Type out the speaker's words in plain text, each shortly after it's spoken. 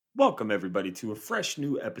Welcome, everybody, to a fresh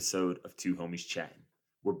new episode of Two Homies Chatting.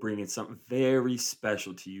 We're bringing something very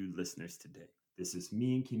special to you listeners today. This is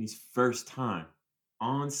me and Kenny's first time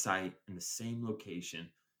on site in the same location,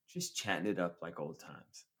 just chatting it up like old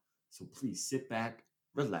times. So please sit back,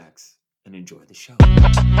 relax, and enjoy the show.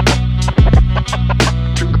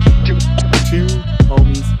 Two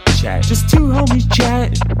Homies Chatting. Just two homies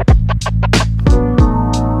chatting.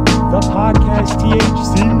 The podcast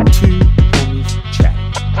THC. Two Homies Chatting.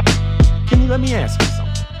 Kenny, let me ask you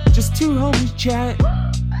something. Just two homies chat.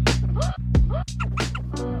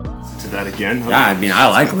 To that again? Yeah, I mean, I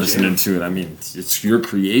like listening to it. I mean, it's your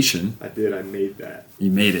creation. I did. I made that.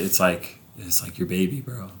 You made it. It's like your baby,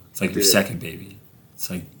 bro. It's like your second baby. It's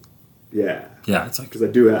like yeah. It's like because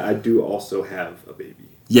I do also have a baby.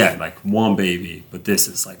 Yeah, like one baby, but this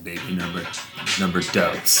is like baby number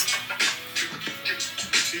dubs.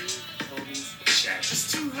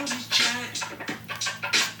 Just two homies chat.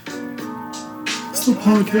 It's the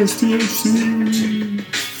podcast THC.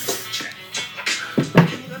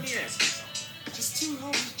 Let me ask you something. Just two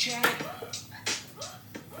homies chat.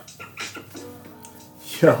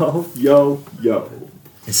 Yo.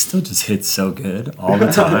 It still just hits so good all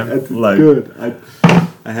the time. It's like good.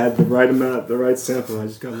 I had the right amount, the right sample. I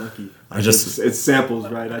just got lucky. It's samples,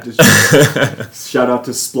 right? I just shout out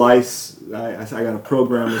to Splice. I got a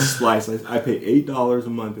program with Splice. I pay $8 a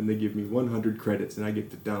month, and they give me 100 credits, and I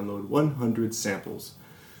get to download 100 samples.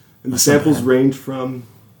 And the samples range from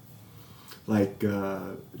like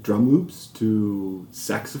drum loops to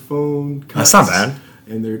saxophone cuts. That's not bad.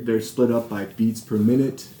 And they're split up by beats per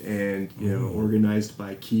minute, and organized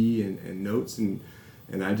by key and notes, and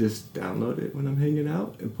I just download it when I'm hanging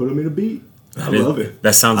out and put them in a beat. I love it.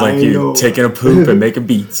 That sounds like you taking a poop and making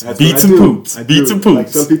beats. Beats and poops. Beats and poops. Like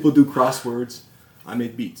some people do crosswords. I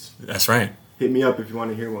make beats. That's right. Hit me up if you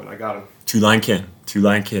want to hear one. I got them. Two Line Kid.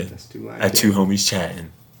 That's Two Line at Two Homies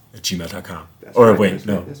Chatting at gmail.com. That's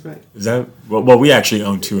right. Is that well? We actually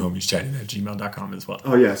own Two Homies Chatting at gmail.com as well.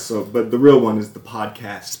 Oh yeah. So, but the real one is the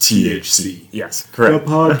podcast THC. Yes, correct.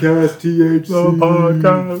 The podcast THC. The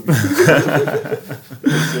podcast.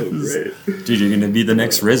 That's so great, dude. You're gonna be the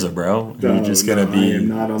next RZA, bro. You're just gonna be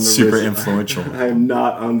super influential. I am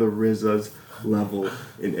not on the RZA's level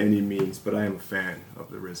in any means, but I am a fan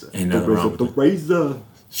of the RZA. Ain't nothing wrong with the RZA.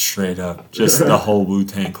 Straight up, just the whole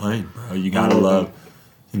Wu-Tang Clan, bro. You gotta love.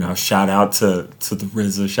 Shout out to the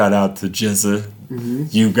RZA, shout out to Jizza. Mm-hmm.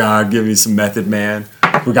 You God, give me some Method Man.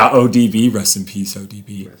 We got ODB, rest in peace,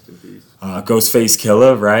 ODB. Rest in peace. Ghostface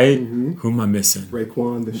Killah, right? Mm-hmm. Who am I missing?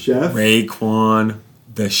 Raekwon the Chef. Raekwon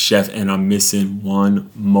the Chef, and I'm missing one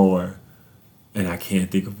more, and I can't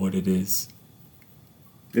think of what it is.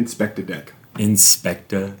 Inspector Deck.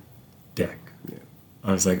 Inspector Deck. Yeah.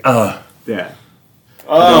 I was like, yeah.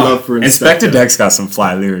 Inspector Deck's got some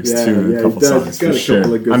fly lyrics too. A couple songs for sure.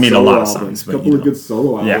 I mean, a lot of songs, but a couple of good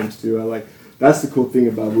solo albums too. I like. That's the cool thing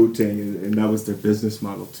about Wu-Tang, and that was their business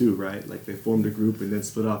model too, right? Like they formed a group and then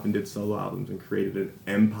split off and did solo albums and created an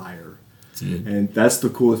empire. Dude. And that's the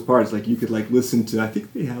coolest part. It's like you could like listen to. I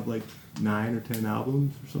think they have like 9 or 10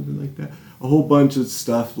 albums or something like that. A whole bunch of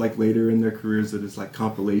stuff like later in their careers that is like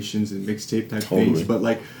compilations and mixtape type things. But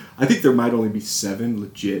like I think there might only be 7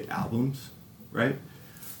 legit albums, right?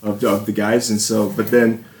 Of the guys, and so, but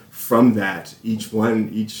then from that, each of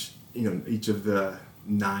the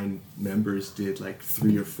 9 members did like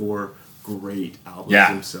 3 or 4 great albums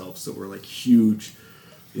themselves that were like huge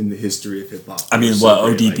in the history of hip hop. I mean,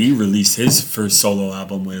 ODB released his first solo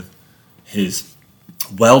album with his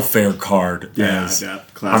welfare card. That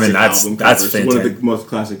classic album that's fantastic. One of the most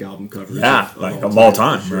classic album covers. Of all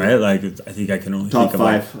time, sure. Right? Like I think I can only Top think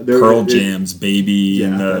 5. of like Pearl Jam's Baby.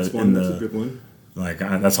 That's a good one. Like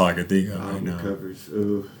that's all I could think of right now. Covers.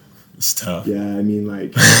 Ooh. It's tough. Yeah, I mean,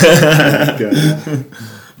 like, that's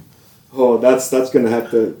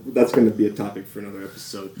gonna be a topic for another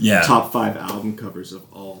episode. Yeah. Top 5 album covers of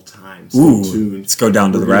all time. Ooh, let's go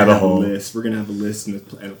down to the rabbit hole. We're gonna have a list and a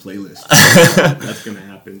playlist. That's gonna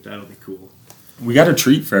happen. That'll be cool. We got a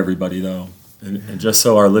treat for everybody though, and just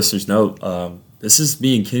so our listeners know, this is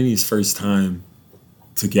me and Kenny's first time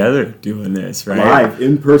together doing this, right?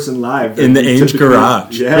 In person, live. In the Ainge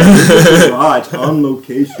garage. Yeah, in the garage, on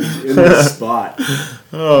location, in the spot.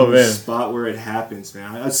 Oh, man. The spot where it happens,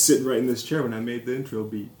 man. I was sitting right in this chair when I made the intro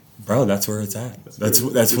beat. Bro, that's where it's at. That's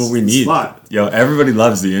what we need. Spot. Yo, everybody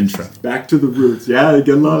loves the intro. Back to the roots. Yeah, I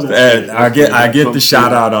get love that. I get the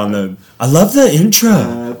shout out on the. I love the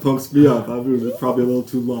intro. It pumps me up. It was probably a little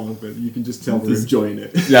too long, but you can just tell we're enjoying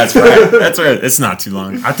it. That's right. That's right. It's not too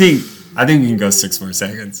long. I think I think we can go 6 more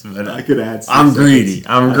seconds. But I could add. I'm greedy.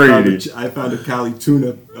 I'm greedy. I found a Cali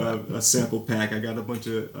tuna a sample pack. I got a bunch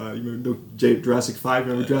of you remember Jurassic 5?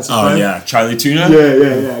 Remember Jurassic 5? Oh yeah, Charlie Tuna.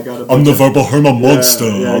 Yeah. I got a. I'm the Verboherma monster.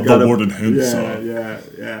 I the Warden himself. Yeah.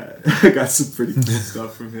 I got some pretty cool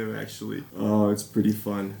stuff from him actually. Oh, it's pretty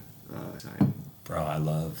fun. Time. Bro, I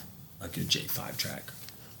love a good J5 track.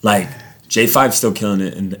 Like J5's still killing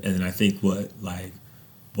it, and I think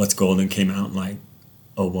What's Golden came out in like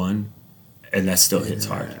 01, and that still hits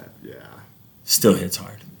hard. Yeah. Still hits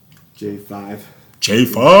hard.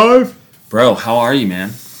 J5. Bro, how are you,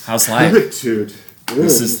 man? How's life? Good, dude. Good.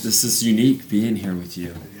 This is unique being here with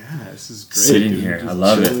you. Yeah, this is great. Sitting here, Just I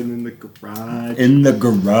love it. Chilling in the garage. In the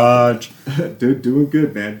garage. Dude, doing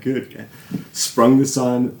good, man. Good. Sprung this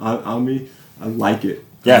on me. I like it.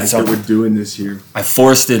 Yeah, I like that we're doing this here. I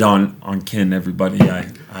forced it on Ken and everybody.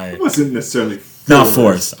 I wasn't necessarily not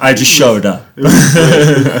forced. I just showed up. It was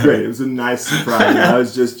great. It was a nice surprise. I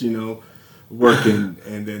was just, working,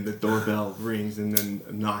 and then the doorbell rings, and then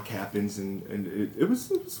a knock happens, and it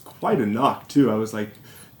was quite a knock too. I was like,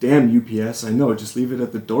 damn, UPS, I know, just leave it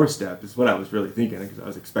at the doorstep is what I was really thinking, because I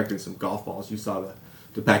was expecting some golf balls. You saw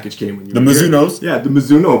the package came when you were here. Mizunos? Yeah, the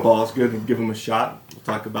Mizuno balls. Good, give them a shot. We'll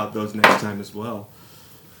talk about those next time as well.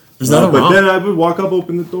 There's nothing wrong. But then I would walk up,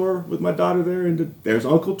 open the door with my daughter there, and there's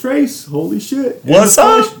Uncle Trace. Holy shit! What's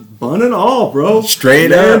up? Bun and all, bro.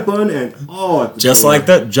 Straight up, bun and all. At the just door.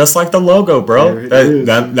 like the logo, bro.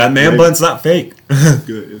 That man bun's not fake. It's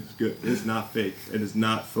good. It's good. It's not fake. It is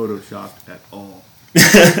not photoshopped at all.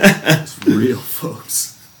 It's real,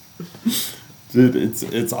 folks. Dude,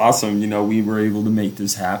 it's awesome. We were able to make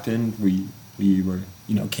this happen. We were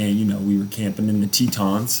we were camping in the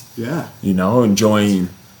Tetons. Yeah. Enjoying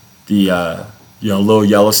the little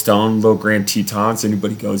Yellowstone, little Grand Tetons.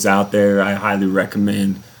 Anybody goes out there, I highly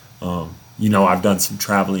recommend. I've done some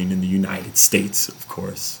traveling in the United States, of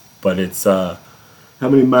course, but it's how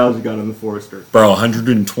many miles you got on the Forester? Bro,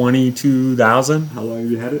 122,000. How long have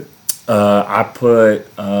you had it? I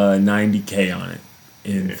put 90K on it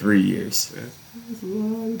in 3 years.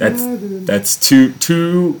 That's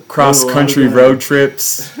two cross country road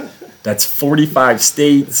trips. That's 45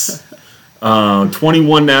 states.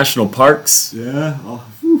 21 national parks. Yeah.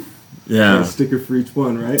 Yeah. Got a sticker for each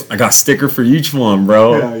one, right? I got a sticker for each one,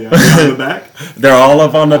 bro. Yeah. On the back? They're all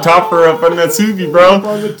up on the top or up on that Subi, bro. Up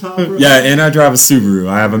on the top, bro. Yeah, and I drive a Subaru.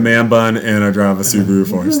 I have a man bun and I drive a Subaru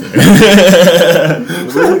Forester.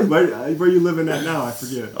 Where you living at now? I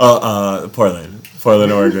forget.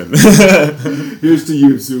 Portland, Oregon. Here's to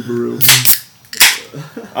you, Subaru.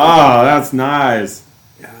 Oh, that's nice.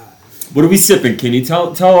 What are we sipping, Kenny?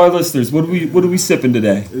 Tell our listeners what are we sipping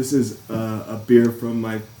today? This is a beer from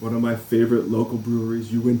one of my favorite local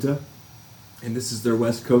breweries, Uinta, and this is their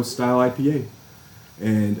West Coast style IPA,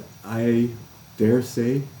 and I dare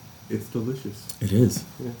say it's delicious. It is.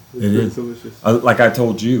 Yeah, it is delicious. Like I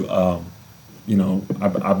told you, I've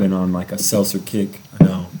been on like a seltzer kick. I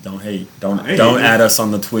know. Don't hate. Don't add us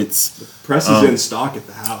on the twits. The Press is in stock at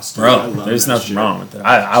the house, dude. Bro. There's nothing wrong with that.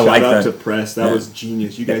 I like that. Shout out to Press. That was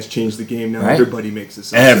genius. You guys changed the game. Now right? Everybody makes a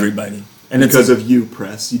seltzer. Everybody. And because of you,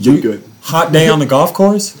 Press. You did good. Hot day on the golf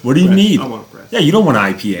course. What do you need? I want a Press. Yeah, you don't want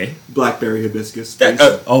an IPA. Blackberry hibiscus. That's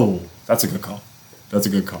a good call. That's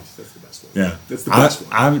the best one. Yeah, that's the best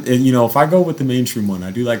one. If I go with the mainstream one, I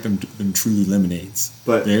do like them Truly lemonades.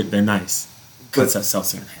 But they're nice. Cuts that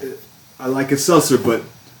seltzer in half. I like a seltzer, but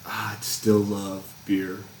I still love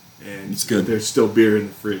beer, and it's good. There's still beer in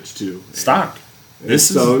the fridge too. Stocked.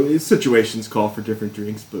 Situations call for different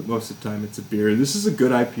drinks, but most of the time it's a beer. This is a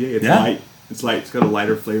good IPA. It's light. It's light. It's got a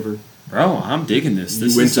lighter flavor. Bro, I'm digging this.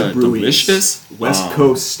 This is a delicious West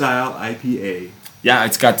Coast style IPA. Yeah,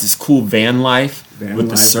 it's got this cool van life with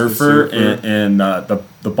the surfer and the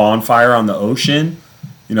bonfire on the ocean.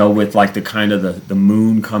 With like the kind of the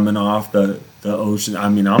moon coming off the ocean. I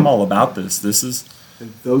mean, I'm all about this. This is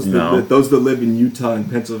those that live in Utah and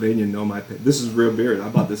Pennsylvania know this is real beer. I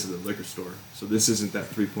bought this at the liquor store, so this isn't that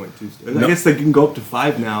 3.2. I guess they can go up to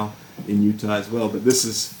 5 now in Utah as well, but this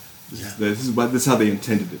is how they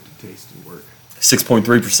intended it to taste and work.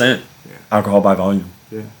 6.3% alcohol by volume.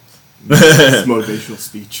 Yeah. It's motivational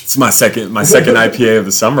speech. It's my second IPA of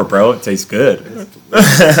the summer, bro. It tastes good.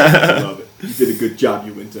 I love it. You did a good job,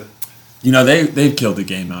 Uinta. They've killed the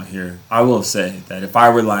game out here. I will say that if I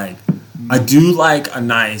were I do like a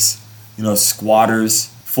nice, squatters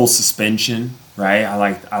full suspension, right? I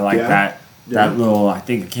like that little. I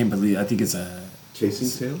think it's a Chasing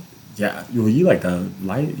Tail. Yeah, you like the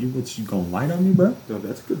light? You going light on me, bro? No,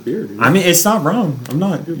 that's a good beer, dude. I mean, it's not wrong. I'm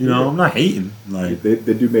not, I'm not hating.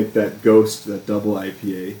 They do make that Ghost, that double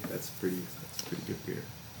IPA. That's pretty good beer.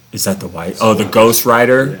 Is that the white? Oh, the Ghost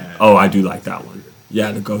Rider. Yeah. Oh, I do like that one.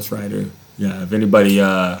 Yeah, the Ghost Rider. Yeah, if anybody's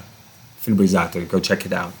out there, go check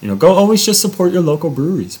it out. Go always just support your local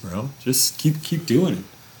breweries, bro. Just keep doing it.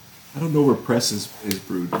 I don't know where Press is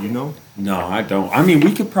brewed. Do you know? No, I don't. I mean,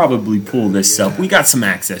 we could probably pull this up. We got some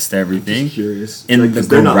access to everything. I'm just curious. In the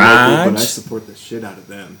they're not garage. local, but I support the shit out of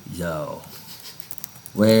them. Yo,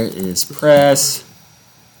 where is Press?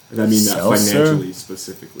 And I mean that Seltzer? financially,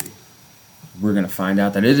 specifically. We're gonna find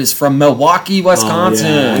out that it is from Milwaukee, Wisconsin.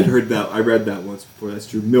 Yeah, I'd heard that. I read that once before. That's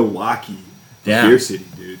true. Milwaukee, Yeah. beer city,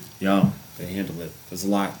 dude. Yo, they handle it. There's a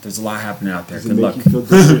lot happening out there. Does it Good make luck. you feel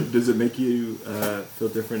different? Does it make you feel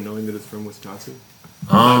different knowing that it's from Wisconsin?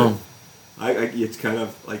 It's kind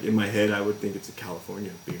of like in my head, I would think it's a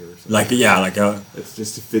California beer or something. It's It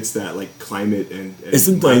just fits that like climate and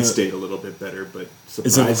Isn't mind the- state a little bit better. But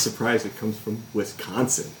Isn't- surprise, it comes from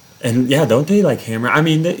Wisconsin. and yeah, don't they like hammer? I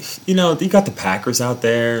mean, you got the Packers out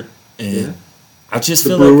there, and Yeah. I just The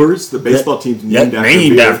feel Brewers, the baseball team's named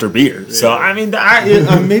after beer. So Yeah. I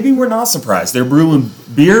mean, maybe we're not surprised. They're brewing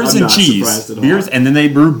beers I'm and not cheese, surprised at all. beers, and then they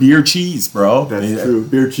brew beer cheese, bro. That's true.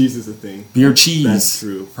 Beer cheese is a thing. Beer cheese, That's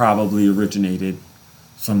true. Probably originated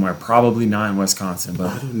somewhere, probably not in Wisconsin, but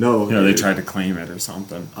I don't know. they dude. tried to claim it or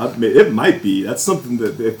something. It might be. That's something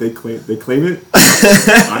that if they claim it,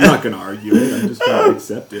 I'm not going to argue it. I'm just going to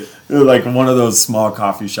accept it. Like one of those small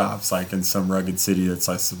coffee shops, like in some rugged city that's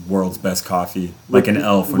like the world's best coffee, like an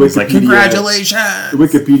elf, when he's like, Wikipedia- "Congratulations!"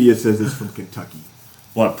 Wikipedia says it's from Kentucky.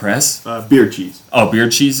 What press? Beer cheese. Oh, beer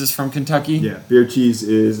cheese is from Kentucky. Yeah, beer cheese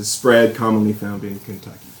is a spread commonly found in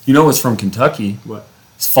Kentucky. You know what's from Kentucky? What?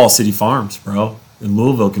 It's Fall City Farms, bro, in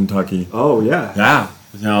Louisville, Kentucky. Oh yeah. Yeah.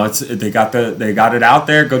 They got it out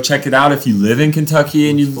there. Go check it out if you live in Kentucky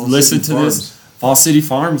and you Fall listen City to this. Farms? Fall City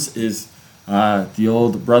Farms is the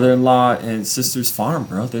old brother-in-law and sister's farm,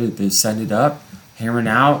 bro. They're setting it up, hammering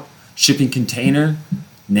out, shipping container,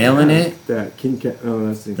 nailing it. That King Cat. Oh,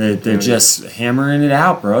 that's the They're just hammering it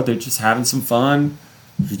out, bro. They're just having some fun,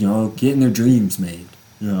 getting their dreams made.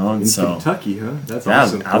 And in so Kentucky, huh? That's yeah,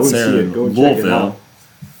 awesome. Go out and there see in it. Go and check it Louisville. out.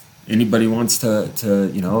 Anybody wants to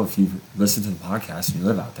if you listen to the podcast and you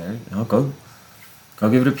live out there, go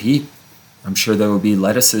give it a peep. I'm sure there will be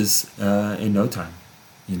lettuces in no time.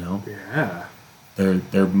 Yeah.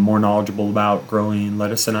 They're more knowledgeable about growing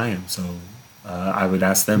lettuce than I am, so I would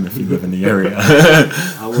ask them if you live in the area.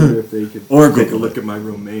 I wonder if they could Or take a Google look at my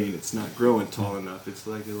romaine. It's not growing tall enough. It's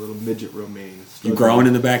like a little midget romaine. It's You growing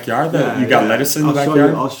in the backyard? You got lettuce in the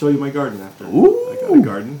backyard? I'll show you my garden after. Ooh. I got a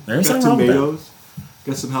garden. There's got nothing wrong with that. tomatoes.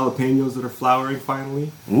 Got some jalapenos that are flowering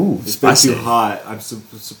finally. Ooh, It's been spicy. too hot. I'm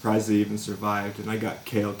surprised they even survived. And I got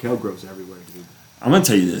kale. Kale grows everywhere, dude. I'm gonna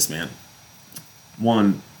tell you this, man.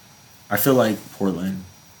 One, I feel like Portland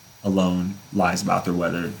alone lies about their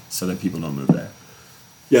weather so that people don't move there.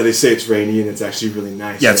 Yeah, they say it's rainy and it's actually really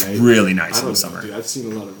nice. Yeah, it's right? really nice I in don't the know, summer. dude. I've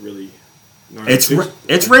seen a lot of really. gnarly It's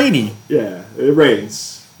pictures. rainy, Yeah, it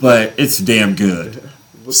rains. but it's damn good.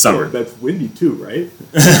 Summer. That's windy too, right?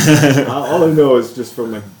 All I know is just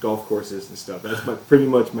from like golf courses and stuff. That's pretty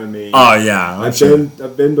much my main. Oh yeah, I'm I've sure.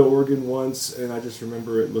 been to Oregon once, and I just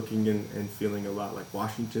remember it looking and feeling a lot like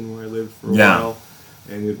Washington, where I lived for a Yeah. while.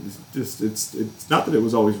 And it was just it's not that it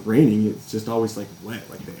was always raining. It's just always like wet.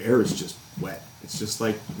 Like the air is just wet. It's just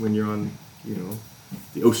like when you're on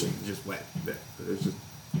the ocean, it's just wet. There's just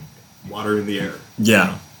water in the air.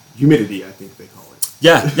 Yeah. Humidity, I think they call it.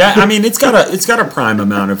 Yeah. I mean, it's got a prime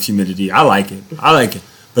amount of humidity. I like it,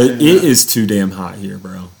 but it is too damn hot here,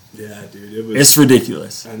 bro. Yeah, dude, it was. It's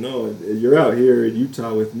ridiculous. I know you're out here in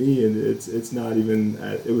Utah with me, and it's not even.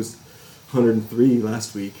 It was 103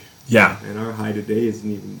 last week. Yeah. And our high today isn't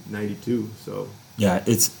even 92. So Yeah,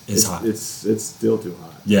 it's hot. It's still too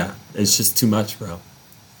hot. Yeah, it's just too much, bro.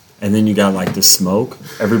 And then you got like the smoke.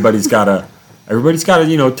 Everybody's gotta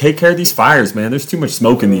take care of these fires, man. There's too much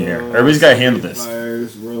smoke in the air. Everybody's gotta handle this.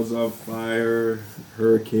 Fires, world's on fire.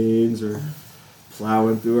 Hurricanes are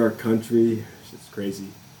plowing through our country. It's crazy.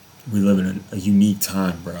 We live in a unique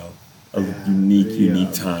time, bro. A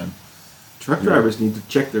unique time. Truck drivers need to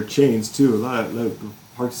check their chains too. A lot of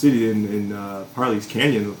Park City in Parley's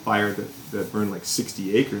Canyon, a fire that burned like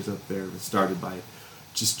 60 acres up there was started by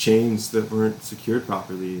just chains that weren't secured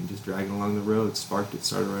properly and just dragging along the road. Sparked it,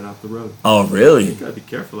 started right off the road. Oh, You really? gotta be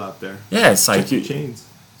careful out there. Yeah, it's like Check your chains.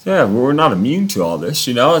 yeah, we're not immune to all this,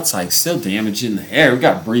 It's like still damaging the air. We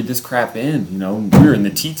gotta breathe this crap in, We were in the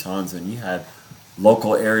Tetons and you had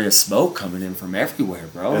local area smoke coming in from everywhere,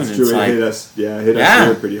 bro. That's and true. it's It like, hit us. Yeah, it hit us Yeah.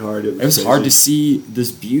 here pretty hard. it was hard to see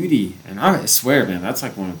this beauty, and I swear, man, that's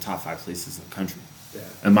like one of the top 5 places in the country,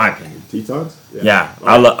 in my opinion. Tetons? Yeah,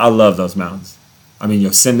 I love those mountains. I mean,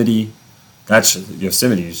 Yosemite, That's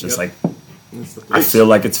Yosemite is just Yep. like, That's the I place. feel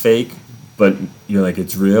like it's fake, but you're like,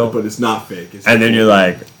 it's real. But it's not fake. It's And then you're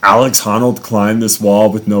like, Alex Honnold climbed this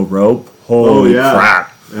wall with no rope. oh Holy yeah,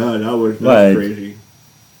 crap! yeah, that was Like, crazy.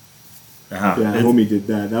 Yeah, Yeah, homie did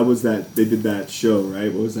that. That was that. They did that show,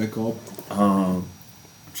 right? What was that called? I'm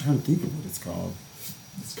trying to think of what it's called.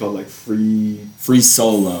 It's called like Free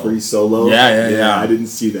Solo. Solo. Yeah. I didn't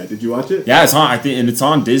see that. Did you watch it? Yeah, it's on. I think, and it's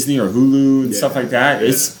on Disney or Hulu and stuff Yeah, like that. yeah.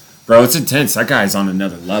 It's intense. That guy's on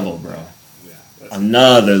another level, bro. Yeah. That's,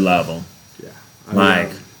 Another level. yeah.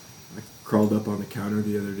 Like, I crawled up on the counter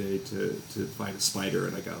the other day to find a spider,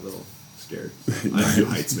 and I got a little scared. I do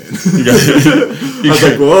heights, man. I was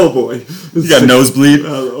like, whoa, boy. You got nosebleed.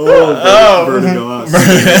 Vertigo. I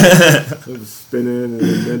was spinning, and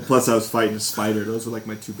then plus I was fighting a spider. Those were like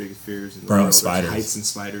my two biggest fears in the world. Spiders. Heights and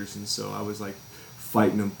spiders, and so I was like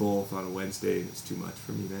fighting them both on a Wednesday, and it's too much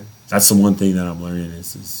for me, man. That's the one thing that I'm learning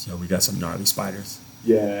is we got some gnarly spiders.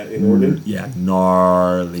 Yeah, in Oregon. Yeah,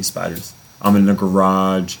 gnarly spiders. I'm in the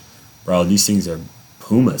garage, bro. These things are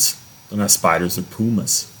pumas. They're not spiders. They're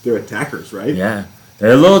pumas. They're attackers, right? Yeah,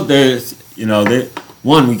 they're a little.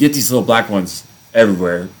 We get these little black ones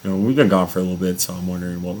everywhere. We've been gone for a little bit, so I'm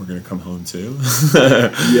wondering what we're gonna come home to.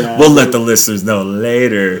 Yeah, we'll let the listeners know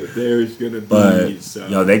later. There's gonna be But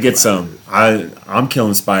they get some. I'm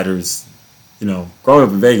killing spiders. Growing up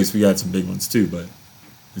in Vegas, we got some big ones too, but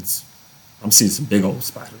I'm seeing some big old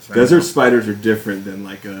spiders. Right Desert now. spiders are different than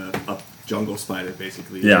like a jungle spider,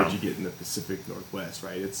 basically. Yeah. What you get in the Pacific Northwest,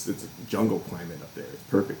 right? It's a jungle climate up there. It's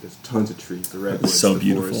perfect. There's tons of trees. The redwoods, so the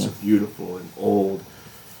beautiful. forests are beautiful and old.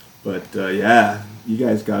 But yeah, you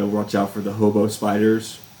guys got to watch out for the hobo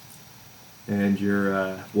spiders. And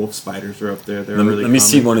your wolf spiders are up there. They're really let me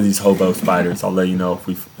see common. one of these hobo spiders. I'll let you know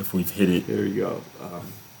if we've hit it. There you go.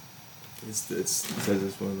 It says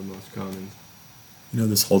it's one of the most common.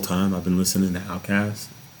 This whole time I've been listening to Outkast,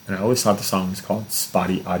 and I always thought the song was called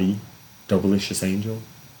Spotty Oddy, Doublelicious Angel.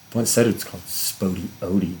 But instead it's called Spody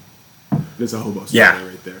Odie. There's a hobo spider Yeah.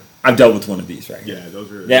 right there. I've dealt with one of these right here. Yeah,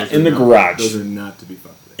 those are. Yeah, those in are the not- garage. Those are not to be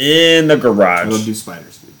fucked with. In the I don't garage. do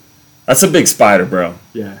spiders, dude. That's a big spider, bro.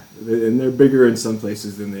 Yeah, and they're bigger in some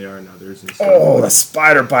places than they are in others. And stuff. Oh, the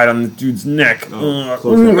spider bite on the dude's neck. Oh, Ugh.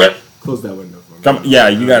 close that window for me. Come- yeah,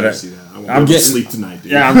 you I gotta- wanna see that. I I'm won't getting- sleep tonight,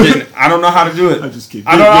 dude. Yeah, I don't know how to do it. I'm just kidding.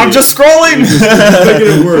 I'm just scrolling. It's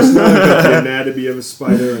making it worse. Now I got the anatomy of a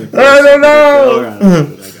spider. And I don't know. I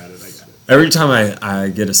got it. Every time I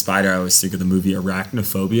get a spider, I always think of the movie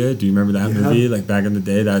Arachnophobia. Do you remember that movie? Like back in the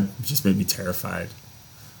day, that just made me terrified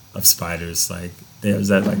of spiders. Like there was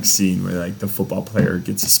that like scene where like the football player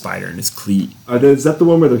gets a spider in his cleat. Is that the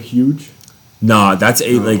one where they're huge? Nah, that's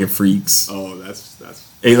Eight-Legged Freaks. Oh, that's.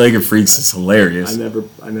 Eight-Legged Freaks is hilarious.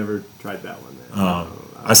 I never tried that one. Man.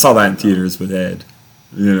 I saw that in theaters with Ed.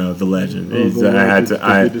 The legend.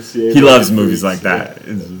 He He loves movies like that.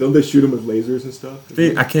 Yeah. Don't they shoot them with lasers and stuff?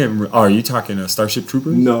 I can't remember. Oh, are you talking Starship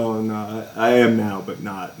Troopers? No, I am now, but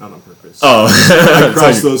not on purpose. Oh. I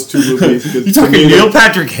crossed those two movies. You talking Neil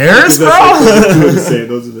Patrick Harris, bro?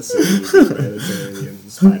 Those are the same movies, man. It's aliens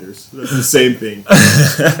and spiders. That's the same thing.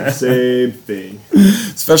 Same thing.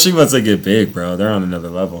 Especially once they get big, bro. They're on another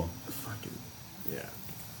level. Fucking, yeah.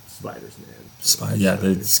 Spiders, man.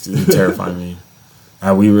 They terrify me.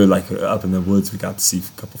 We were like up in the woods. We got to see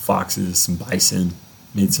a couple foxes, some bison.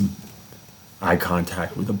 Made some eye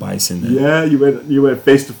contact with a bison. Yeah, you went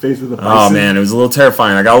face to face with a bison. Oh man, it was a little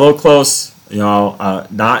terrifying. I got a little close.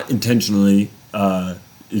 Not intentionally.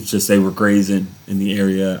 It's just they were grazing in the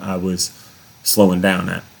area I was slowing down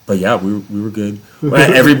at. But yeah, we were good.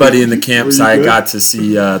 Everybody in the campsite got to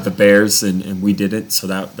see the bears, and we didn't. So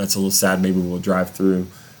that's a little sad. Maybe we'll drive through.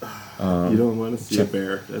 You don't want to see a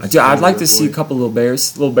bear. I'd like to see a couple little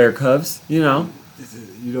bears, little bear cubs. You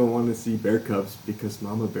don't want to see bear cubs because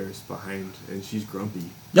Mama Bear's behind and she's grumpy.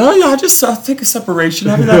 I just take a separation.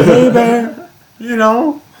 I mean, like, hey bear,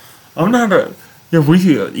 I'm not a.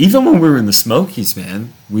 Yeah, even when we were in the Smokies,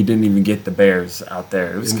 man, we didn't even get the bears out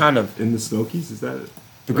there. It was kind of in the Smokies. Is that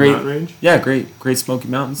the Great mountain range? Yeah, Great Smoky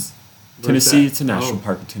Mountains, Tennessee. It's a national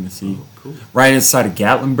park in Tennessee, cool. Right inside of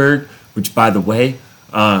Gatlinburg. Which, by the way,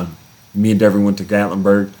 me and Devin went to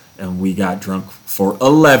Gatlinburg and we got drunk for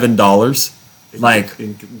 $11. In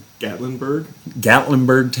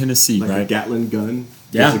Gatlinburg, Tennessee, like right? a Gatlin gun.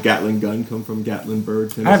 Yeah. Does a Gatlin gun come from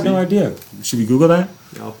Gatlinburg, Tennessee? I have no idea. Should we Google that?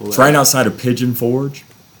 Yeah, I'll pull It's that right up. outside of Pigeon Forge,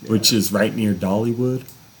 which is right near Dollywood,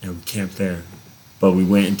 and we camped there. But we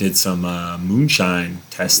went and did some moonshine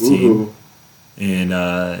testing. Ooh. And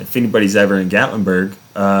if anybody's ever in Gatlinburg,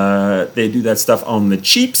 they do that stuff on the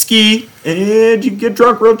cheap ski, and you can get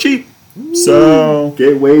drunk real cheap. So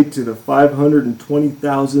gateway to the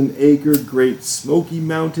 520,000 acre Great Smoky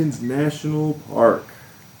Mountains National Park.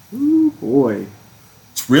 Ooh, boy.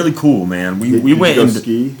 it's really cool, man. We Did went you go into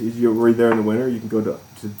ski? Were you there in the winter? You can go to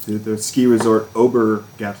the ski resort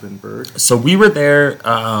Ober-Gatlinburg. So we were there,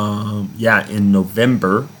 in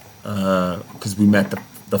November, because we met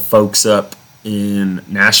the folks up in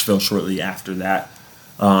Nashville shortly after that.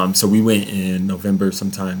 So we went in November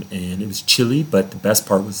sometime, and it was chilly, but the best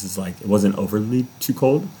part was it wasn't overly too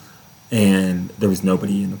cold, and there was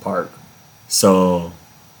nobody in the park. So,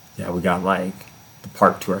 yeah, we got the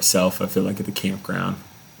park to ourselves. I feel like at the campground.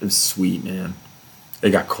 It was sweet, man. It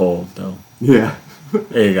got cold though. Yeah.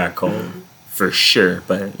 It got cold for sure,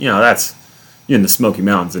 but that's you're in the Smoky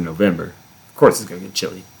Mountains in November. Of course, it's gonna get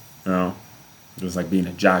chilly. It was like being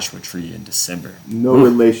a Joshua tree in December. No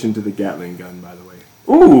relation to the Gatling gun, by the way.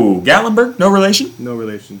 Ooh, Gatlinburg? No relation? No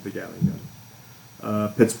relation to the Gatling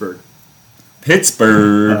gun. Pittsburgh.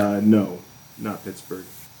 Pittsburgh. No, not Pittsburgh.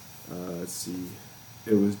 Let's see.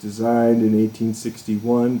 It was designed in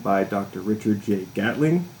 1861 by Dr. Richard J.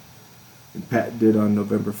 Gatling and patented on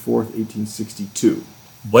November 4th, 1862.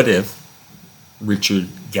 What if Richard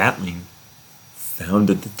Gatling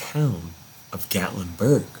founded the town of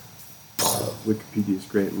Gatlinburg? Wikipedia's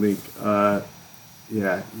great link.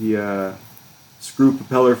 Screw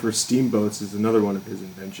propeller for steamboats is another one of his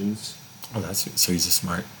inventions. Oh, so he's a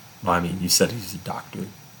smart. Well, I mean, you said he's a doctor.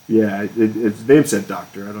 Yeah, it's name said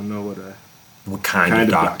doctor. I don't know what kind of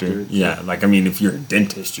doctor. Yeah, if you're a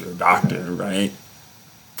dentist, you're a doctor, right?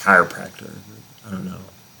 Chiropractor. I don't know.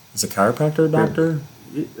 Is a chiropractor a doctor?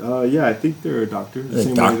 Yeah, I think they're a doctor. The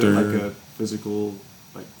same doctor. way that, a physical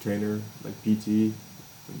trainer, PT.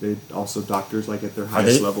 They also doctors at their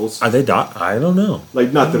highest levels. Are they I don't know.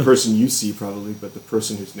 Not the person you see probably, but the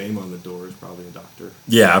person whose name on the door is probably a doctor.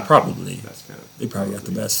 Yeah, probably. That's kind of. They probably got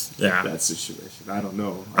the best. Yeah. That situation. I don't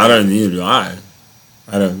know. I don't neither do I.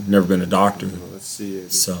 I've never been a doctor. Well, let's see.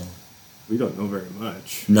 So. We don't know very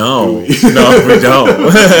much. No, we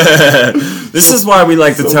don't. This is why we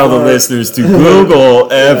like to tell the listeners to Google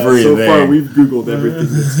everything. So far, we've Googled everything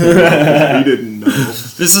that's we didn't know.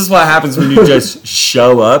 This is what happens when you just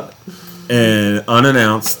show up and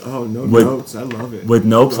unannounced. Oh, no notes. I love it. With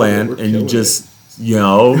no plan, and you just,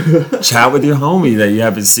 chat with your homie that you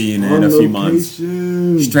haven't seen in a few months.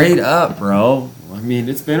 Straight up, bro. I mean,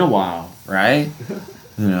 it's been a while, right?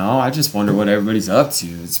 I just wonder what everybody's up to.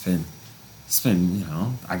 It's been,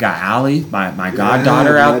 I got Allie, my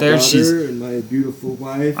goddaughter out there. She's and my beautiful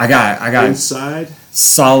wife. I got inside.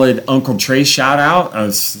 Solid Uncle Trey shout out. It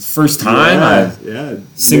was first time.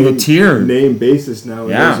 Single tier name basis now.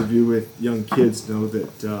 And those of you with young kids know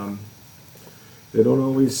that they don't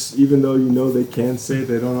always, even though they can say,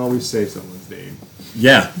 they don't always say someone's name.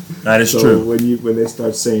 Yeah, that is true. When they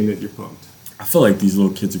start saying it, you're pumped. I feel like these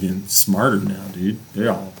little kids are getting smarter now, dude. They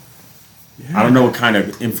all. Yeah. I don't know what kind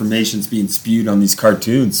of information's being spewed on these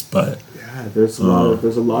cartoons, but there's a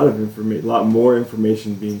lot of information, a lot more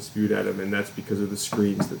information being spewed at them, and that's because of the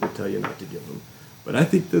screens that they tell you not to give them. But I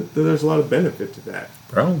think that there's a lot of benefit to that,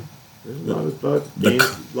 bro. There's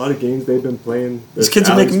a lot of games they've been playing. These kids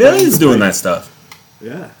are making millions doing that stuff.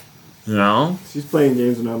 Yeah. She's playing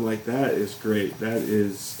games, and I'm like, that is great. That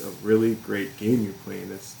is a really great game you're playing.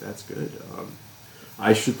 That's good.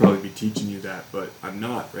 I should probably be teaching you that, but I'm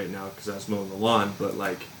not right now because I was mowing the lawn. But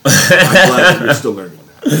I'm glad that you're still learning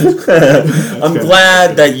that. I'm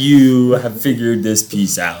glad that you have figured this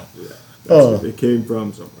piece out. Yeah, it came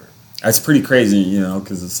from somewhere. That's pretty crazy,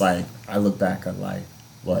 because it's I look back at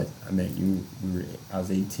what I met you. I was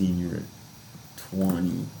 18. You were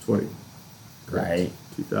 20. 20. Right.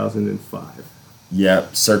 2005.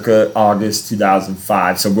 Yep, circa August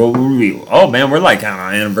 2005. So what were we? Oh man, we're on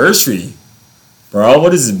our anniversary. Bro,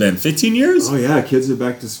 what has it been? 15 years? Oh, yeah. Kids are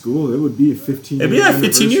back to school. It would be a 15 year anniversary.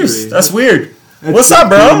 15 years. That's weird. What's up,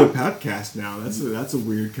 bro? Doing a podcast now. That's a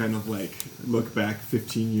weird kind of look back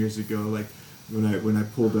 15 years ago. When I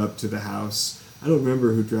pulled up to the house. I don't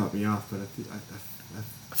remember who dropped me off, but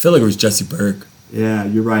I feel like it was Jesse Berg. Yeah,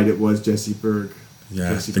 you're right. It was Jesse Berg. Yeah,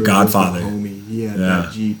 Jesse the Berg Godfather. Was the homie. He had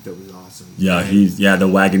that Jeep that was awesome. Yeah, the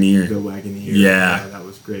Wagoneer. The Wagoneer. Yeah, that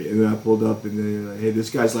was great. And then I pulled up, and then you're like, "Hey, this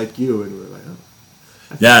guy's like you," and we're like, "Oh."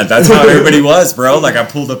 Yeah, that's how everybody was, bro. I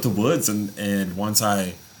pulled up to Woods, and once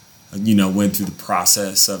I, went through the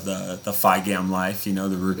process of the FIGAM life,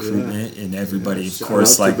 the recruitment, and everybody, of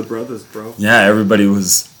course, out to the brothers, bro. Yeah, everybody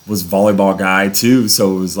was volleyball guy too,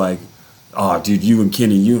 so it was oh, dude, you and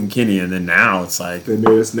Kenny, and then now it's like they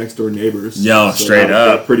made us next door neighbors. Yo, so straight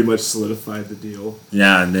up, pretty much solidified the deal.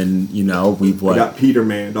 Yeah, and then we got Peter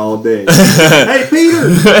Man all day. Hey, Peter!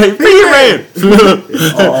 Hey, Peter Man!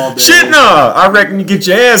 Shit, no! I reckon you get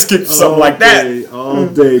your ass kicked for something like that. All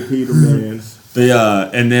day, Peter Man.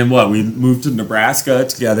 And then we moved to Nebraska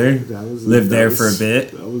together. Lived there for a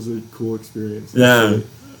bit. That was a cool experience. Yeah.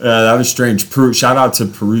 That was strange. Shout out to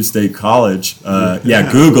Peru State College.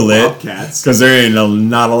 Google it. Because there ain't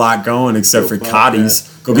not a lot going except for Cotties.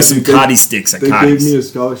 Go get some Cotty sticks at Cotties. They gave me a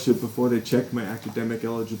scholarship before they checked my academic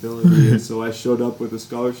eligibility. And so I showed up with a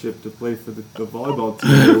scholarship to play for the volleyball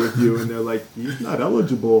team with you. And they're like, he's not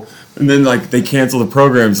eligible. And then they cancel the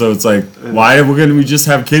program. So it's like, why wouldn't we just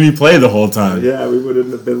have Kenny play the whole time? Yeah, we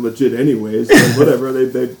wouldn't have been legit anyways. But whatever.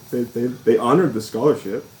 They honored the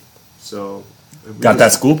scholarship. So... Got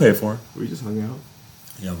that school paid for. We just hung out.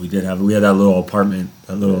 Yeah, we did we had that little apartment,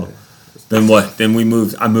 Then what? Then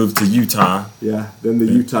I moved to Utah. Yeah, then the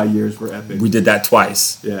Utah years were epic. We did that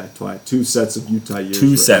twice. Yeah, twice. 2 sets of Utah years.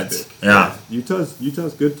 2 sets. Epic. Yeah.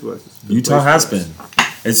 Utah's good to us. Utah has been.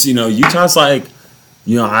 It's Utah's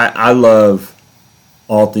I love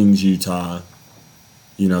all things Utah.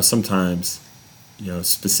 Sometimes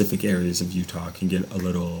specific areas of Utah can get a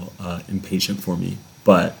little impatient for me,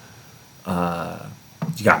 but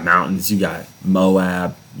you got mountains, you got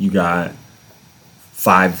Moab, you got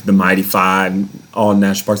the Mighty Five, all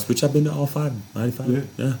national parks, which I've been to all 5, Mighty Five.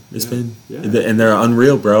 Yeah, it's been, and they're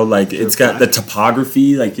unreal, bro. It's got the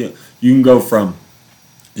topography, you can go from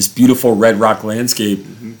this beautiful red rock landscape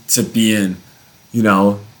to being,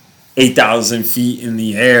 8,000 feet in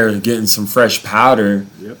the air, getting some fresh powder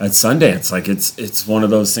at Sundance. It's one of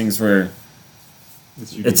those things where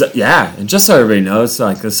and just so everybody knows, the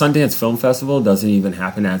Sundance Film Festival doesn't even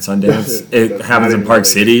happen at Sundance. It happens in Park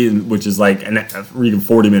City, which is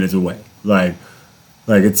 40 minutes away. It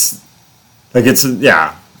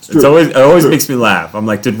always makes me laugh. I'm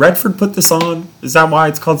like, did Redford put this on? Is that why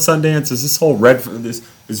it's called Sundance? Is this whole Redford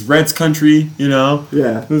is Red's country?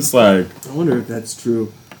 Yeah. It's I wonder if that's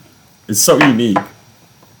true. It's so unique.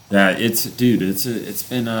 Yeah, it's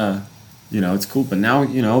been it's cool, but now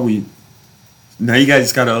Now you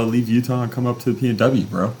guys got to leave Utah and come up to the PNW,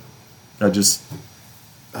 bro.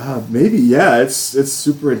 Maybe, yeah. It's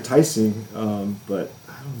super enticing, but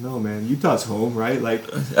I don't know, man. Utah's home, right?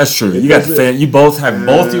 That's true. You got you both have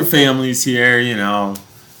both your families here.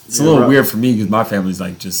 It's a little weird for me because my family's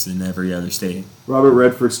just in every other state. Robert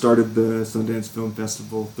Redford started the Sundance Film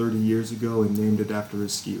Festival 30 years ago and named it after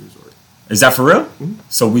his ski resort. Is that for real? Mm-hmm.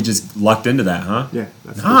 So we just lucked into that, huh? Yeah.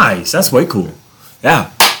 Nice. That's way cool.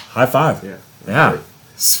 Yeah. High five. Yeah. Yeah.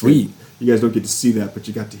 Sweet. You guys don't get to see that, but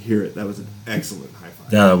you got to hear it. That was an excellent high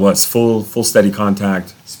five. Yeah, it was. Full steady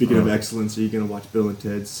contact. Speaking of excellence, are you going to watch Bill and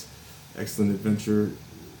Ted's Excellent Adventure,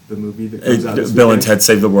 the movie that comes out this Bill weekend? and Ted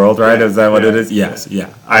Save the World, right? Yeah, is that what it is? Yes.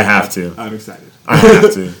 Yeah. I have to. I'm excited. I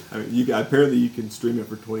have to. Apparently you can stream it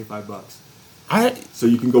for $25. I So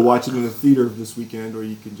you can go watch it in the theater this weekend, or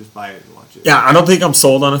you can just buy it and watch it. Yeah, I don't think I'm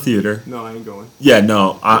sold on a theater. No, I ain't going. Yeah,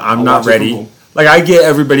 no, I'm not ready. Like, I get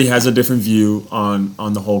everybody has a different view on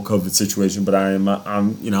the whole COVID situation, but I'm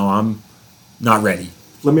not ready.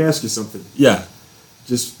 Let me ask you something. Yeah.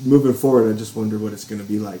 Just moving forward, I just wonder what it's going to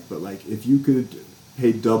be like. But like, if you could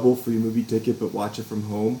pay double for your movie ticket but watch it from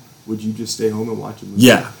home, would you just stay home and watch a movie?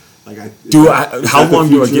 Yeah. Like, how long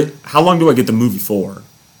do I get the movie for?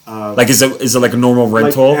 Is it like a normal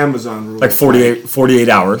rental? Like Amazon rules. Like 48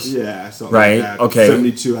 hours? Yeah, something right? like that. Okay.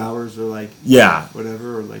 72 hours or like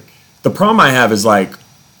whatever, or like. The problem I have is like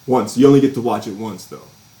once. You only get to watch it once though.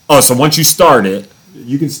 Oh, so once you start it,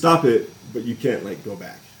 you can stop it, but you can't like go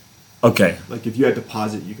back. Okay. Like if you had to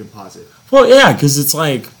pause it, you can pause it. Well, yeah, because it's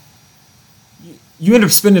like you end up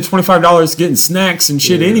spending $25 getting snacks and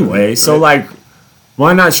shit anyway. Right. So like,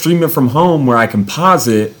 why not stream it from home where I can pause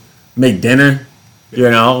it, make dinner,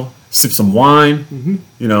 sip some wine,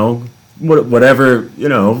 whatever,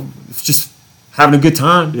 just having a good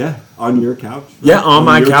time. Yeah, on your couch. Right? Yeah, on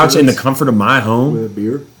my couch in the comfort of my home. With a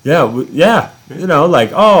beer. Yeah.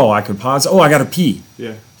 I could pause. Oh, I got to pee.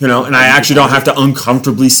 Yeah. And I actually don't have to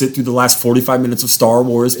uncomfortably sit through the last 45 minutes of Star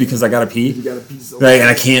Wars because I got to pee. You got to pee so and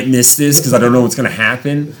I can't miss this because I don't know what's going to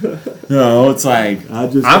happen. It's like,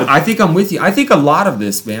 I think I'm with you. I think a lot of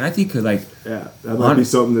this, man, that might be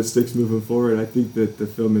something that sticks moving forward. I think that the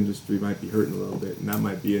film industry might be hurting a little bit, and that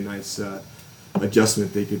might be a nice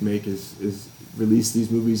adjustment they could make is release these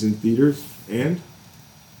movies in theaters and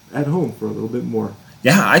at home for a little bit more.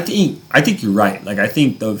 Yeah, I think you're right. Like, I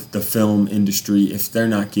think the film industry, if they're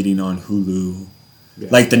not getting on Hulu Yeah.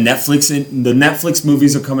 Like the Netflix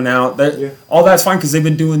movies are coming out. All that's fine because they've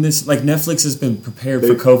been doing this. Like Netflix has been prepared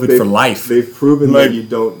for COVID for life. They've proven that you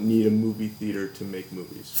don't need a movie theater to make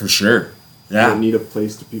movies. For sure. Yeah. You don't need a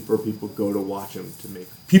place where people go to watch them to make.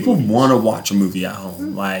 People want to watch a movie at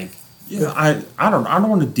home. Like, I don't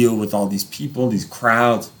want to deal with all these people, these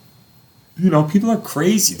crowds. People are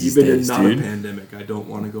crazy these days, Even in dude. not a pandemic, I don't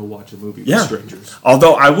want to go watch a movie with strangers.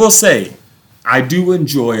 Although I will say, I do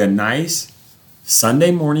enjoy a nice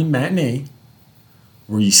Sunday morning matinee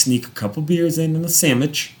where you sneak a couple beers in and a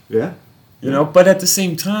sandwich. Yeah. But at the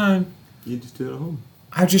same time, you just do it at home.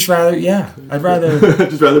 I'd just rather, I'd rather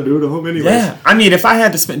do it at home anyway. Yeah. I mean, if I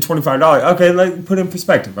had to spend $25, okay, like put it in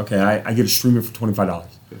perspective. Okay, I get a streamer for $25.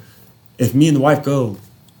 Yeah. If me and the wife go,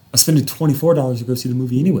 I'm spending $24 to go see the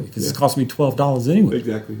movie anyway because it costs me $12 anyway.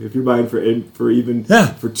 Exactly. If you're buying for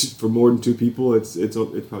more than two people, it's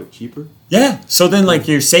probably cheaper. Yeah. So then, like,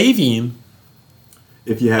 you're saving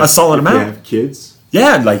if you have a solid amount. If you have kids.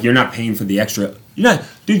 Yeah, like you're not paying for the extra.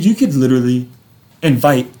 Dude, you could literally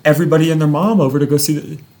invite everybody and their mom over to go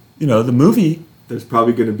see the movie. There's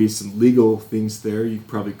probably going to be some legal things there. You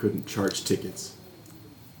probably couldn't charge tickets.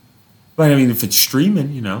 But I mean, if it's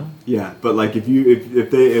streaming, Yeah, but like if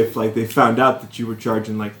they found out that you were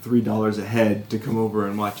charging like $3 a head to come over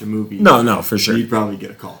and watch a movie. No, for sure. You'd probably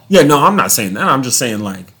get a call. Yeah, no, I'm not saying that. I'm just saying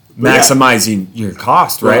like maximizing your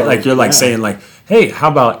cost, right? Like you're like saying like, hey,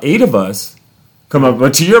 how about 8 of us come up?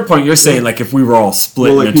 But to your point, you're saying like if we were all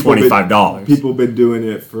split in $25. People been doing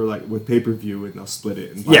it for like with pay-per-view and they'll split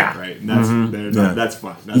it and buy it, right? And that's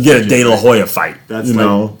fine. That's you get a De La Hoya fight. That's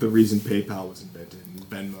like the reason PayPal was invented and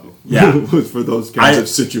Venmo. Yeah. was for those kinds of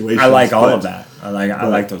situations. I like all of that. I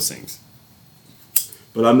like those things.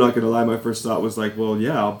 But I'm not gonna lie. My first thought was like, well,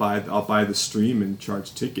 yeah, I'll buy the stream and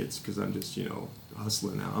charge tickets because I'm just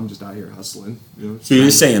hustling now. I'm just out here hustling. So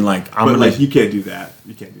you're saying like you can't do that.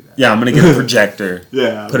 You can't do that. Yeah, I'm gonna get a projector.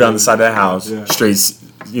 Put it on the side of the house. Yeah. Straight.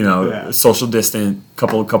 Social distant.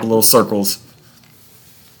 Couple little circles.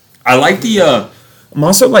 I like the. I'm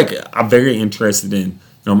also like I'm very interested in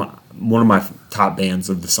one of my top bands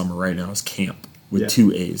of the summer right now is Camp with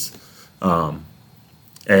 2 A's.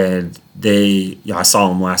 And I saw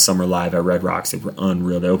them last summer live at Red Rocks. They were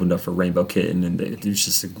unreal. They opened up for Rainbow Kitten, and it was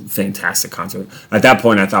just a fantastic concert. At that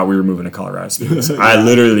point, I thought we were moving to Colorado Springs. I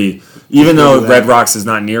literally, even though Red Rocks is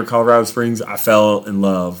not near Colorado Springs, I fell in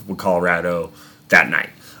love with Colorado that night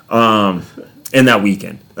and that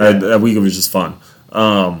weekend. That weekend was just fun.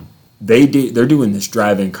 They're doing this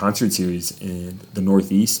drive-in concert series in the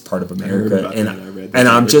Northeast part of America, and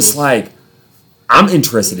I'm just like, I'm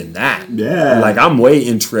interested in that. Yeah, like I'm way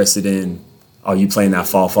interested in. Oh, you playing that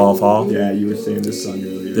fall? Yeah, you were saying this song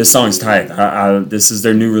earlier. This song's tight. This is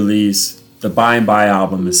their new release. The By and By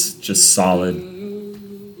album is just solid.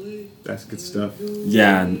 That's good stuff.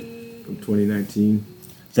 Yeah, from 2019.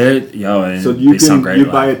 So you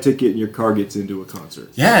buy a ticket and your car gets into a concert.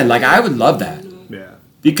 Yeah, like I would love that. Yeah.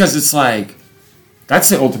 Because it's like, that's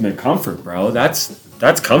the ultimate comfort, bro. That's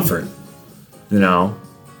comfort. Yeah,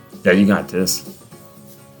 you got this.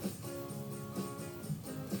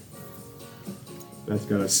 That's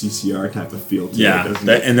got a CCR type of feel to it, doesn't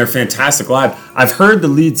it? And they're fantastic live. I've heard the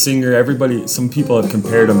lead singer, some people have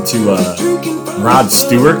compared him to Rod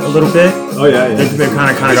Stewart a little bit. Oh, yeah. They've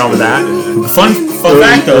kind of gone with that. Yeah. Fun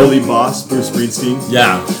fact, though. Early boss, Bruce Springsteen.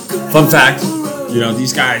 Yeah. Fun fact,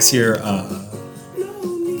 these guys here,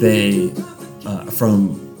 they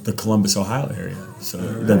from the Columbus, Ohio area. So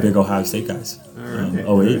they're big Ohio State guys.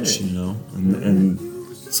 OH, and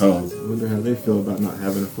so. I wonder how they feel about not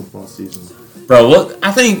having a football season. Bro, well,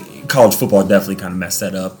 I think college football definitely kind of messed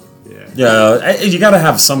that up. Yeah. You got to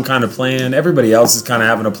have some kind of plan. Everybody else is kind of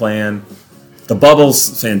having a plan. The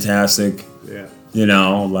bubble's fantastic. Yeah.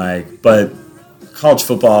 But college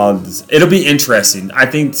football, it'll be interesting. I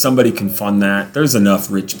think somebody can fund that. There's enough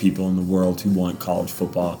rich people in the world who want college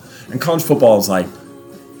football. And college football is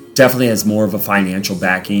definitely has more of a financial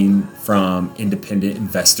backing from independent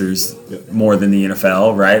investors more than the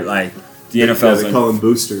NFL, right? The NFL, they call them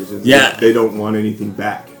boosters. And they don't want anything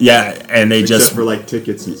back. Yeah, and they except for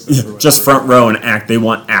tickets and stuff. Just front row and they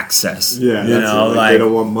want access. Yeah, they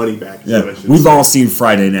don't want money back. Yeah, we've all seen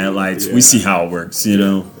Friday Night Lights. Yeah. We see how it works.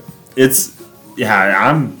 It's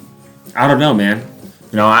I don't know, man.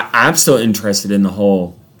 I'm still interested in the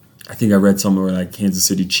whole. I think I read somewhere where Kansas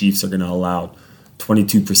City Chiefs are going to allow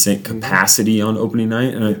 22% capacity on opening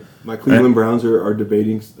night, and my Cleveland Browns are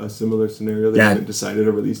debating a similar scenario. They haven't decided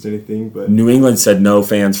or released anything, but New England said no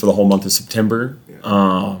fans for the whole month of September.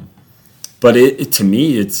 Yeah. But it to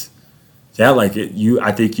me, it's Yeah, like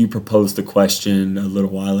I think you proposed the question a little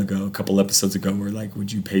while ago, a couple episodes ago, where like,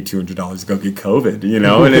 would you pay $200 to go get COVID? You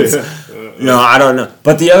know, and it's, I don't know.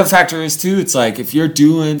 But the other factor is too, it's like if you're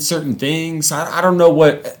doing certain things, I don't know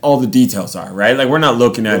what all the details are, right? Like we're not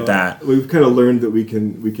looking at that. We've kind of learned that we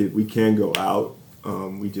can go out.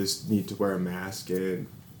 We just need to wear a mask and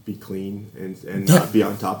be clean and not be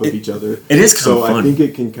on top of each other. It is kind of fun. So I think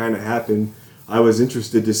it can kind of happen. I was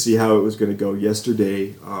interested to see how it was going to go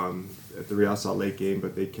yesterday. At the Real Salt Lake game,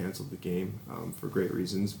 but they canceled the game for great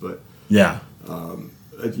reasons. But yeah, I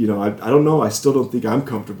don't know. I still don't think I'm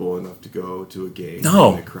comfortable enough to go to a game in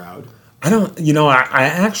a crowd. I don't. I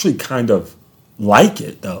actually kind of like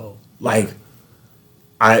it though. Like,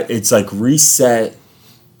 it's like reset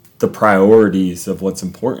the priorities of what's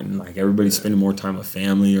important. Like everybody's spending more time with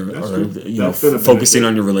family or focusing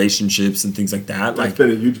on your relationships and things like that. That's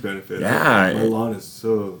been a huge benefit. Yeah, my lawn is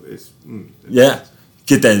yeah.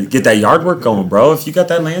 Get that yard work going, bro. If you got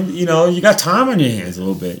that land, you got time on your hands a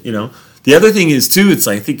little bit. The other thing is too. It's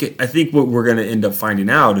like, I think what we're gonna end up finding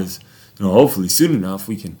out is, hopefully soon enough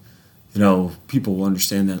we can, people will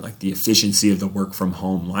understand that like the efficiency of the work from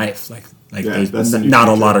home life, there's not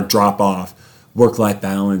a lot of drop off. Work-life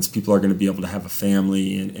balance, people are going to be able to have a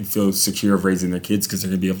family and feel secure of raising their kids because they're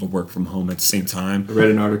going to be able to work from home at the same time. I read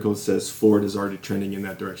an article that says Ford is already trending in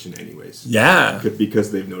that direction anyways. Yeah.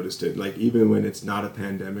 Because they've noticed it. Like even when it's not a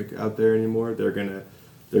pandemic out there anymore, they're going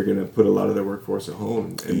to put a lot of their workforce at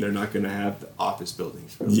home and they're not going to have the office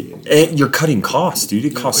buildings. Really and you're cutting costs, dude.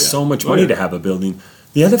 It costs so much money to have a building.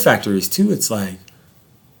 The other factor is too, it's like,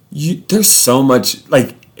 there's so much,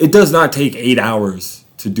 like it does not take 8 hours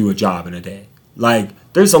to do a job in a day. Like,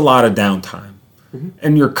 there's a lot of downtime. Mm-hmm.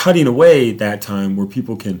 And you're cutting away that time where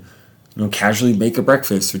people can, casually make a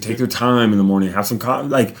breakfast or take their time in the morning, have some coffee.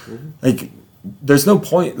 Like, there's no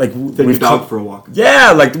point. Like, we've dog for a walk.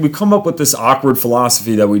 Yeah, like, we come up with this awkward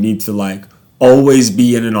philosophy that we need to, like, always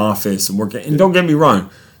be in an office and work. And don't get me wrong.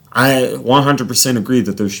 I 100% agree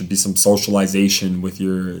that there should be some socialization with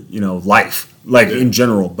your, life, in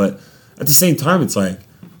general. But at the same time, it's like,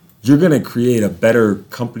 you're going to create a better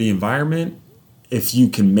company environment if you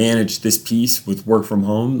can manage this piece with work from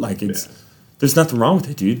home. Like there's nothing wrong with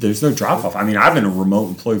it, dude. There's no drop off. I mean, I've been a remote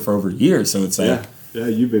employee for over a year, so it's like, yeah,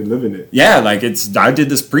 you've been living it. Yeah, like I did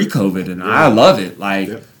this pre-COVID, and I love it. Like,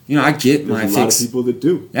 I get my fix. There's a lot of people that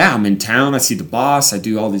do. Yeah, I'm in town. I see the boss. I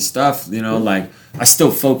do all this stuff. Like I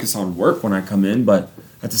still focus on work when I come in, but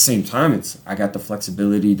at the same time, I got the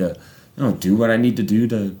flexibility to, do what I need to do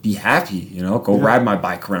to be happy, go ride my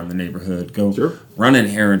bike around the neighborhood, go run an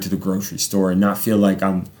errand to the grocery store and not feel like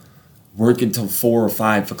I'm working till 4 or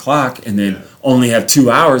 5 o'clock and then only have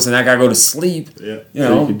 2 hours and I got to go to sleep. Yeah.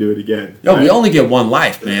 So you can do it again. We only get one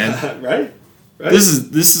life, man. Right. This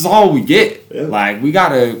is all we get. Yeah. Like we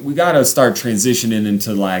gotta start transitioning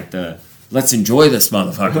into like the let's enjoy this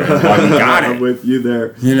motherfucker while we got it. I'm with you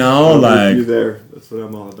there. I'm with you there. That's what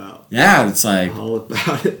I'm all about. Yeah, it's like all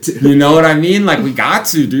about it, dude. You know what I mean? Like we got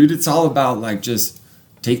to, dude. It's all about like just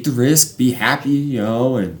take the risk, be happy,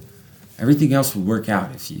 and everything else will work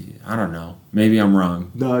out if you. I don't know. Maybe I'm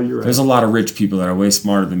wrong. No, you're right. There's a lot of rich people that are way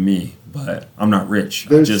smarter than me, but I'm not rich.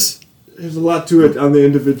 There's a lot to it on the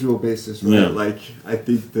individual basis, right? Yeah. Like, I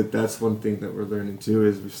think that's one thing that we're learning, too,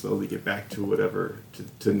 is we slowly get back to whatever,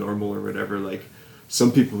 to normal or whatever. Like,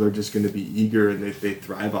 some people are just going to be eager and they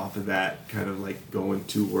thrive off of that, kind of like going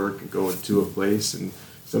to work and going to a place. And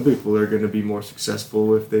some people are going to be more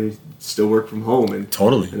successful if they still work from home. And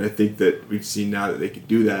totally. And I think that we've seen now that they can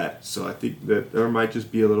do that. So I think that there might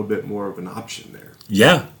just be a little bit more of an option there.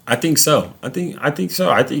 Yeah, I think so. I think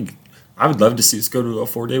so. I think I would love to see us go to a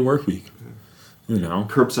 4-day work week.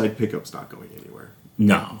 Curbside pickup's not going anywhere.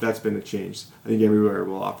 No. That's been a change. I think everywhere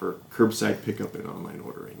will offer curbside pickup and online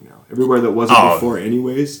ordering now. Everywhere that wasn't before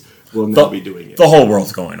anyways will now be doing it. The whole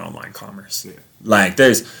world's going online commerce. Yeah. Like,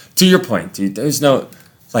 there's, to your point, dude, there's no,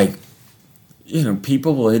 like,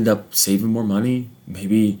 people will end up saving more money.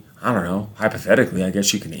 Maybe, I don't know, hypothetically, I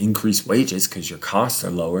guess you can increase wages because your costs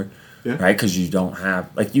are lower, right? Because you don't have,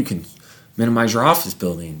 like, you can minimize your office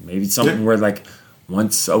building. Maybe something where, like,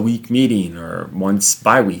 once a week meeting or once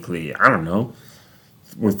bi-weekly. I don't know.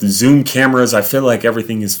 With the Zoom cameras, I feel like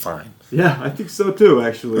everything is fine. Yeah, I think so too,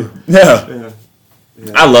 actually. Yeah.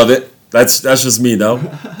 I love it. That's just me, though.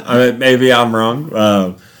 Maybe I'm wrong.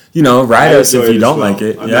 Write us if you don't like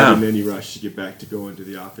it. I'm not in any rush to get back to going to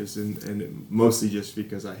the office, and mostly just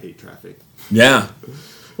because I hate traffic. Yeah.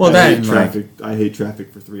 Well, I hate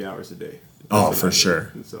traffic for 3 hours a day. Oh, for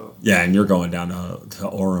sure. So, yeah, and you're going down to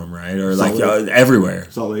Orem, right? Or like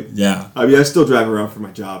everywhere. Salt Lake. Yeah. I mean, I still drive around for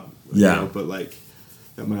my job. Yeah. But like,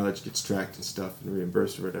 that mileage gets tracked and stuff and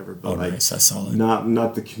reimbursed or whatever. But like, nice. That's solid.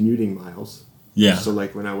 Not the commuting miles. Yeah. So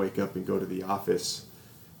like when I wake up and go to the office,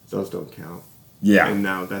 those don't count. Yeah. And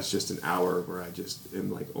now that's just an hour where I just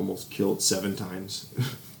am like almost killed 7 times,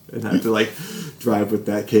 and have to like drive with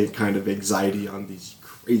that kind of anxiety on these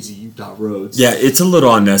crazy Utah roads. Yeah, it's a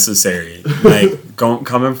little unnecessary. Like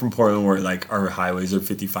coming from Portland, where like our highways are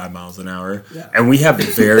 55 miles an hour, and we have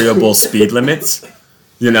variable speed limits.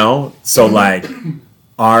 You know, so like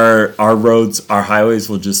our roads, our highways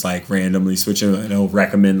will just like randomly switch and it'll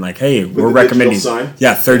recommend like, hey, we're recommending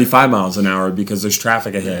 35 miles an hour because there's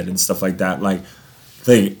traffic ahead and stuff like that. Like,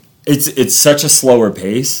 it's such a slower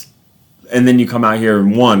pace, and then you come out here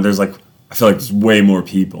and there's like, I feel like there's way more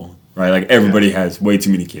people, right? Like everybody has way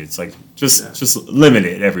too many kids. Like just limit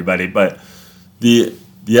it, everybody. But the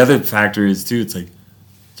other factor is too, it's like,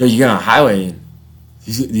 yo, you get on a highway and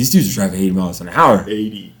these dudes are driving 80 miles an hour.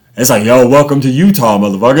 80. It's like, yo, welcome to Utah,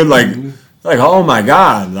 motherfucker. Like, oh my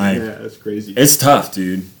god, like, yeah, that's crazy. It's tough,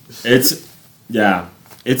 dude. It's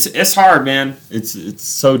hard, man. It's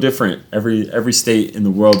so different. Every state in the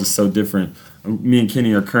world is so different. Me and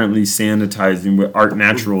Kenny are currently sanitizing with Art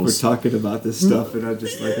Naturals. We're talking about this stuff, and I'm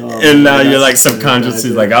just like, oh. And now you're like subconsciously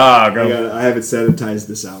like, go. I haven't sanitized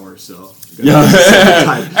this hour, so.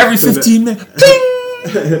 Every 15 minutes.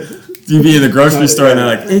 Ding! You be in the grocery store and they're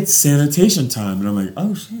like, it's sanitation time. And I'm like,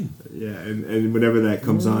 oh, shit. Yeah, and whenever that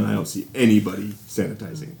comes on, I don't see anybody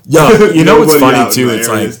sanitizing. Yeah, you know what's funny, too? It's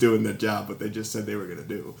like doing the job, what they just said they were going to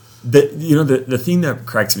do. The thing that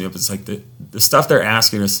cracks me up is like the stuff they're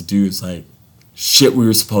asking us to do is like shit we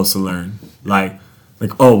were supposed to learn. Like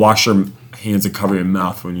oh, wash your hands and cover your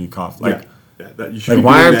mouth when you cough. Like, that you should like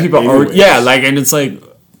why aren't people already, like, and it's like,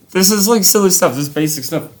 this is like silly stuff, this is basic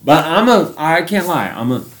stuff. But I can't lie,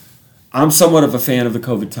 I'm somewhat of a fan of the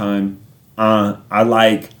COVID time. I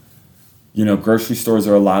like, grocery stores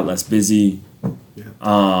are a lot less busy.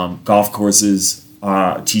 Yeah. Golf courses,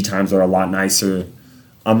 tee times are a lot nicer.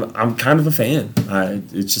 I'm kind of a fan.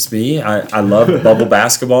 It's just me. I love bubble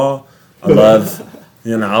basketball. I love,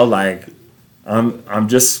 like, I'm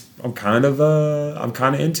kind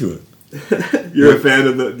of into it. You're a fan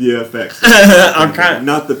of the effects. I'm kind of,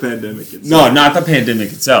 not the pandemic itself. No, not the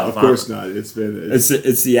pandemic itself. Of course not. It's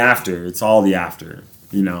the after. It's all the after,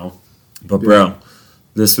 But bro,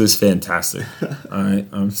 this was fantastic. All right,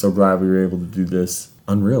 I'm so glad we were able to do this.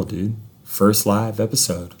 Unreal, dude. First live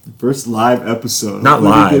episode. Not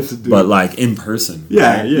live, but like in person.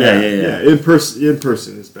 Yeah. In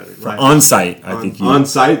person is better. On site, I think. On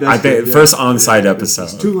site. I think first on site episode.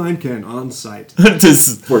 It's Two Line Ken on site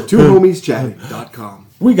for twohomieschatting.com.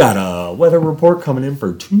 We got a weather report coming in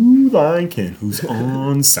for Two Line Ken, who's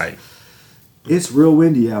on site. It's real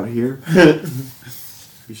windy out here.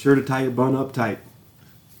 Be sure to tie your bun up tight.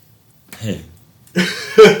 Hey.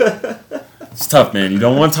 It's tough, man. You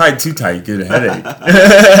don't want to tie it too tight. You get a headache.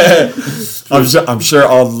 I'm sure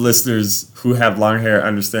all the listeners who have long hair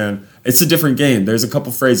understand. It's a different game. There's a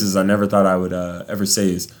couple phrases I never thought I would ever say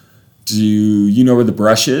is, do you know where the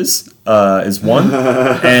brush is one.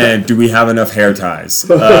 And do we have enough hair ties?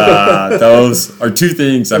 Those are two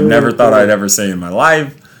things I've never thought I'd ever say in my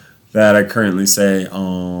life that I currently say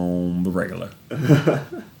on the regular. Do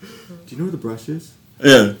you know where the brush is?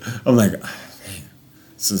 Yeah. I'm like,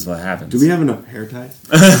 this is what happens. Do we have enough hair ties?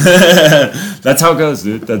 That's how it goes,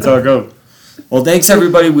 dude. That's how it goes. Well, thanks,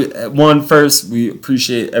 everybody. First, we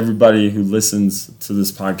appreciate everybody who listens to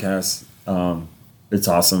this podcast. It's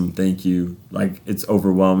awesome. Thank you. Like, it's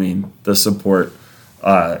overwhelming, the support.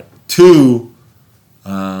 Two,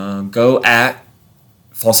 go at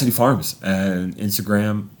Fall City Farms and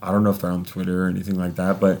Instagram. I don't know if they're on Twitter or anything like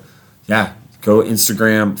that, but yeah, go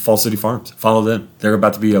Instagram Fall City Farms. Follow them. They're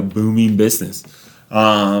about to be a booming business.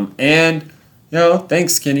 And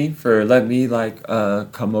thanks, Kenny, for letting me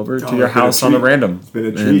come over to your house on the random. It's been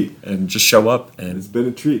a treat. And just show up. And it's been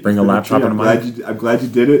a treat. Bring a laptop and a mic. I'm glad you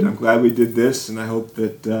did it. I'm glad we did this, and I hope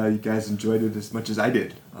that you guys enjoyed it as much as I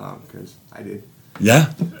did, because I did.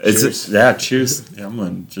 Yeah. Cheers. Cheers. Yeah, I'm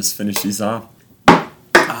gonna just finish these off.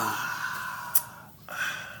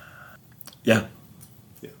 Yeah.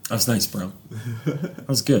 That was nice, bro. That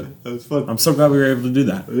was good. That was fun. I'm so glad we were able to do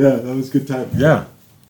that. Yeah, that was a good time. Yeah.